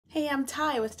Hey, I'm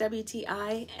Ty with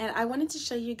WTI, and I wanted to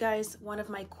show you guys one of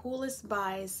my coolest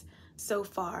buys so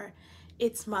far.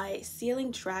 It's my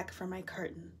ceiling track for my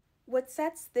curtain. What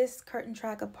sets this curtain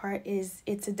track apart is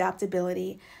its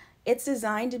adaptability. It's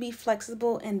designed to be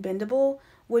flexible and bendable,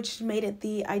 which made it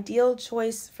the ideal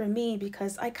choice for me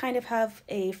because I kind of have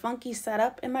a funky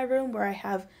setup in my room where I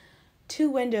have two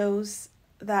windows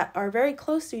that are very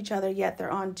close to each other, yet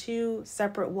they're on two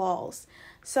separate walls.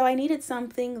 So I needed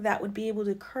something that would be able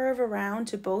to curve around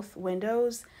to both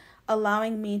windows,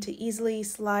 allowing me to easily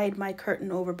slide my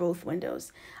curtain over both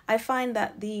windows. I find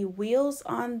that the wheels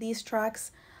on these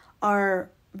tracks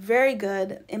are very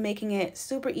good in making it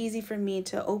super easy for me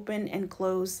to open and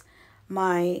close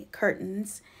my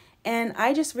curtains. And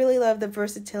I just really love the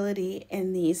versatility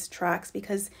in these tracks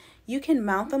because you can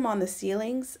mount them on the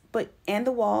ceilings and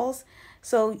the walls,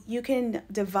 so you can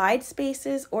divide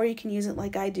spaces or you can use it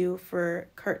like I do for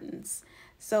curtains.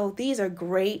 So these are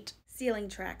great ceiling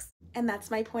tracks, and that's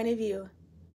my point of view.